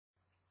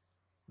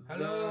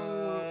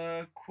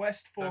Hello. The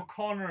Quest for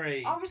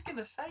Connery. I was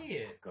gonna say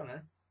it. Go on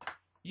then.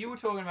 You were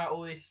talking about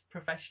all this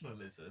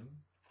professionalism.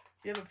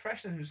 Yeah, but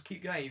professionalism just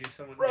keep going. You do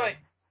someone Right.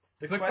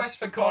 The For Quest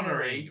for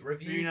Connery,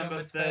 review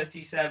number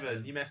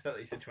 37. You messed up.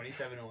 You said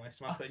 27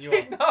 almost. Am I I putting you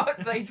did on?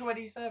 not say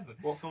 27.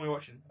 What film are we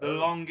watching? The Oh,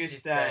 Longest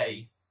This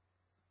Day.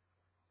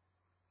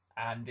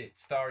 And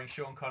it's starring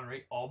Sean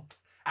Connery,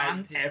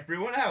 And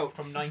everyone else.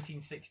 from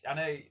 1960. I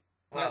know.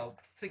 Well,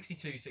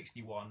 62,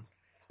 61.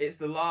 It's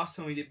the last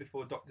film he did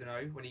before Dr.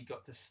 No, when he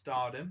got to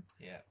stardom.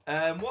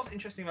 Yeah. What's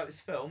interesting about this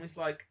film is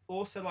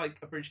also like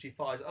A Bridge Too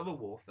Far's other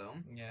war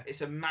film. Yeah.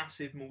 It's a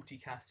massive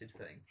multicasted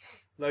thing,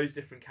 loads of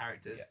different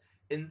characters. Yeah.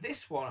 In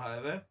this one,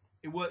 however,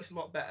 it works a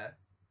lot better.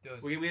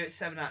 Does. We give it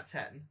 7 out of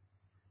 10,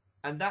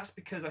 and that's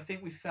because I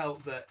think we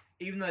felt that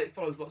even though it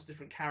follows lots of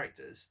different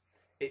characters,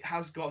 it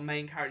has got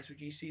main characters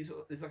which you see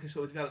there's like a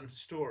sort of development of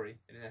story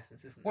in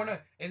essence, isn't there? Well,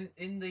 no,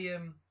 in the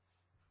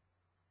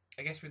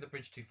I guess with The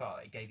Bridge Too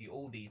Far, it gave you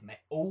all these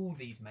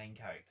main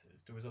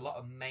characters. There was a lot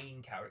of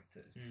main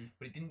characters,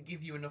 but it didn't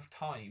give you enough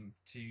time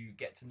to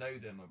get to know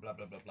them or blah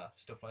blah blah blah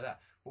stuff like that.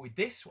 But with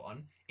this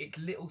one, it's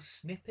little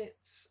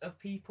snippets of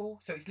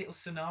people, so it's little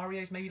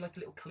scenarios, maybe like a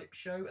little clip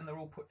show, and they're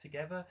all put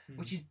together,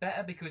 which is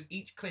better because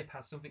each clip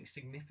has something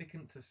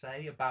significant to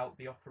say about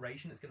the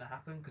operation that's going to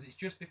happen. Because it's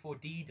just before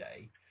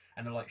D-Day,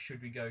 and they're like,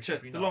 should we go?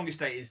 Should we not? The Longest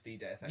Day is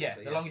D-Day. Yeah,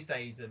 the longest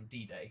day is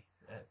D-Day,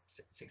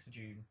 6th of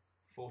June,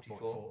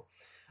 44.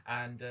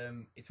 And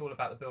it's all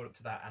about the build up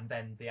to that, and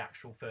then the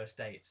actual first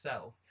day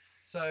itself.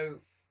 So,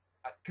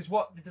 because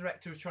what the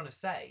director was trying to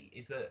say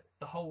is that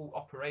the whole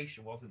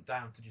operation wasn't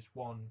down to just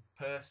one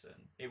person;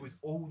 it was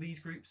all these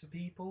groups of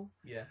people.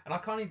 Yeah. And I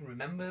can't even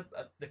remember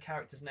the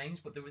characters' names,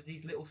 but there were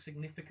these little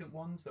significant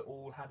ones that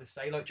all had a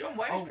say. Like John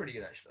Wayne was pretty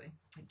good, actually.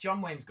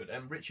 John Wayne's good.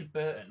 And Richard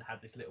Burton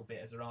had this little bit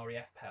as an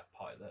RAF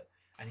pilot,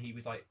 and he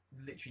was like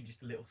literally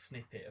just a little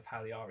snippet of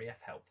how the RAF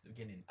helped at the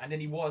beginning, and then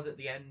he was at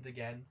the end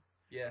again.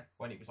 Yeah.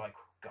 When it was like,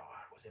 God,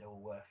 was it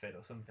all worth it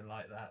or something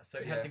like that? So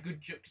it had the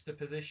good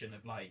juxtaposition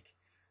of like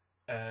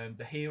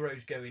the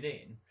heroes going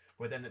in,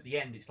 but then at the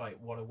end it's like,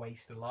 what a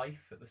waste of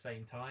life at the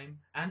same time.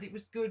 And it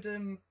was good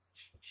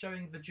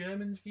showing the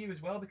Germans' view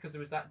as well, because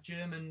there was that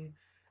German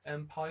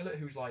pilot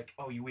who was like,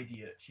 oh, you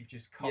idiots, you've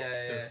just cost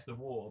us the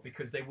war,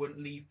 because they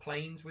wouldn't leave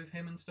planes with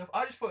him and stuff.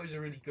 I just thought it was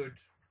a really good,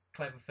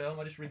 clever film.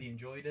 I just really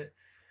enjoyed it.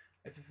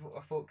 I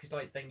thought, because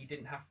like then you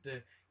didn't have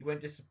to, you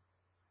weren't just,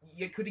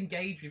 you could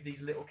engage with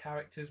these little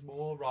characters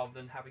more rather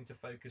than having to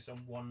focus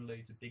on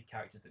loads of big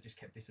characters that just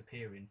kept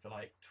disappearing for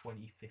like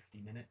 20,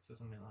 50 minutes or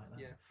something like that.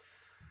 Yeah.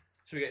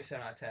 So we get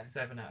 7 out of 10.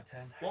 7 out of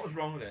 10. What was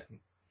wrong with it?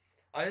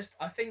 I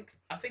think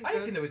I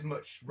don't think there was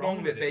much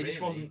wrong with it, but really. it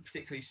just wasn't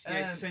particularly. So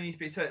it needs to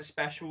be something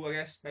special, I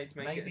guess, made to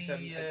make maybe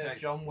it a 7.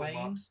 John Wayne.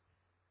 Marks.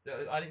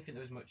 I didn't think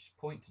there was much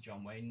point to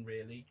John Wayne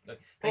really. Like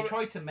they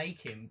tried to make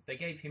him, they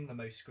gave him the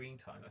most screen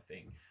time, I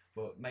think,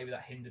 but maybe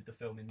that hindered the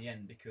film in the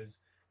end because.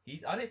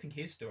 I don't think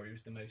his story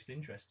was the most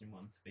interesting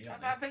one, to be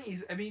honest. I think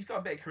he's got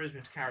a bit of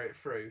charisma to carry it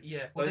through.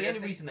 Yeah, well, the only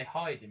reason they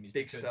hired him is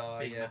big because star,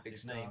 big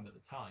star. name at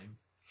the time.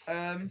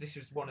 Because this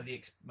was one of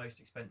the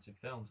most expensive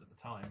films at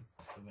the time,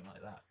 something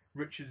like that.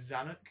 Richard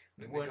Zanuck,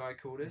 the guy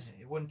called us.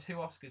 It won 2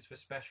 Oscars for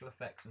special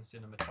effects and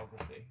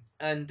cinematography.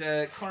 And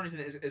Connery's in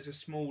it as a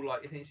small, I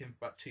think it's in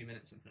for about 2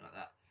 minutes, something like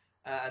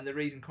that. And the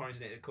reason Connery's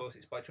in it, of course,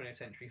 it's by 20th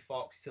Century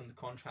Fox. He's under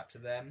contract to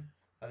them,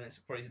 and it's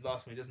probably the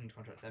last one he does under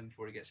contract to them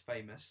before he gets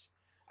famous.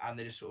 And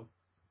they just sort of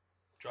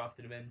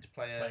drafted him in to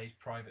plays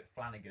Private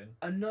Flanagan.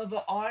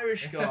 Another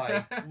Irish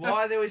guy.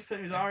 Why are they always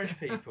putting with Irish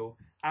people?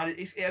 And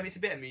it's a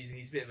bit amusing.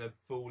 He's a bit of a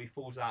fool. He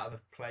falls out of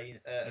a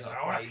plane. He's like,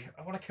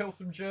 I want to kill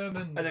some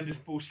Germans. And then just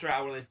falls straight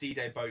out of one of those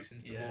D-Day boats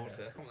into the water.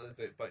 I can't remember what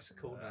the boats are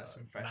called now.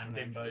 Some fresh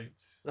landing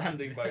boats.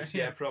 Landing boats,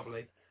 yeah,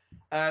 probably.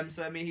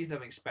 So I mean, he's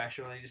nothing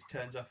special, and he just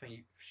turns up and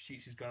he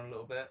shoots his gun a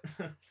little bit.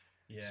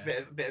 Yeah.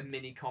 It's a bit of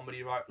mini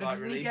comedy, right?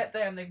 Doesn't he get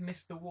there and they've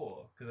missed the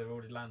war because they've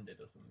already landed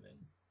or something?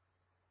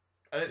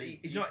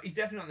 He's not. He's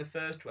definitely not in the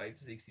first wave,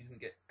 does he? Because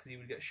he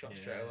would get shot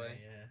straight away.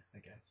 Yeah, I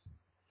guess.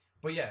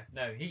 But yeah,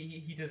 no,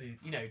 he does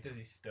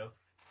his stuff.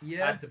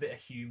 Yeah. Adds a bit of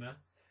humour.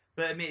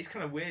 But I mean, it's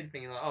kind of weird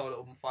being like, oh, a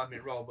little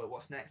 5-minute roll, but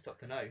what's next? Up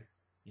to know.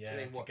 Yeah. So, I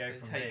mean, to go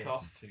from take this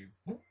off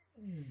to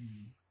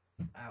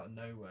out of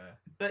nowhere.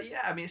 But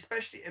yeah, I mean,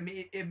 especially, I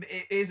mean,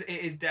 it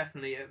is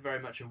definitely very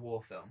much a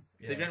war film.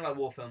 So if you don't like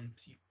war films,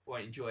 you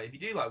won't enjoy it. If you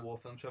do like war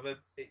films, however,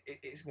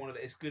 it's one of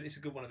it. It's good. It's a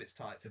good one of its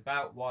type. It's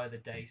about why the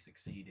day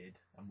succeeded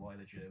and why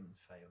the Germans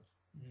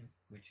failed,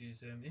 which is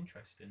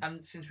interesting.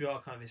 And since we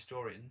are kind of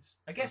historians,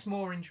 I guess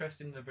more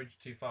interesting than The Bridge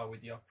Too Far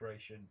with the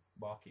Operation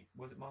Market.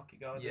 Was it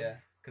Market Garden? Yeah.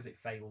 Because it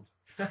failed.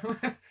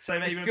 So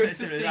maybe it's good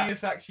to see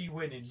us actually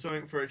winning.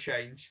 Something for a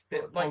change.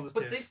 But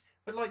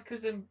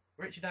because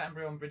Richard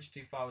Attenborough on Bridge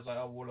Too Far was like,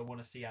 oh well, I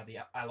want to see how the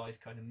Allies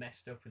kind of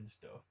messed up and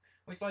stuff.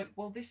 Well, it's like,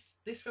 well,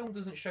 this film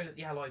doesn't show that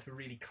the Allies were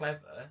really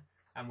clever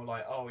and were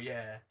like, oh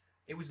yeah,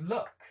 it was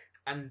luck.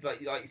 And like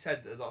you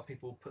said, a lot of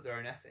people put their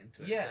own effort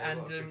into it. Yeah, so a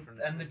lot of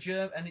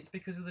different- and it's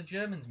because of the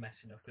Germans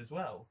messing up as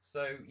well.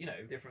 So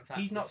different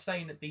he's not factors.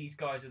 saying that these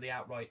guys are the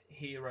outright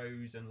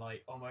heroes and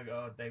like, oh my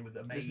god, they were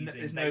amazing.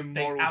 There's they, no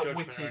moral they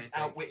judgment or anything.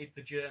 outwitted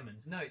the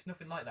Germans. No, it's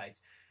nothing like that. It's,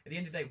 at the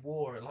end of the day,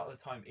 war a lot of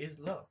the time is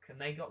luck, and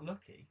they got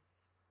lucky.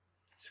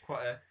 It's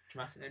quite a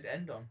dramatic note to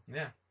end on.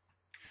 Yeah.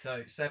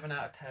 So 7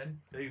 out of 10.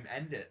 Boom,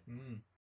 end it. Mm.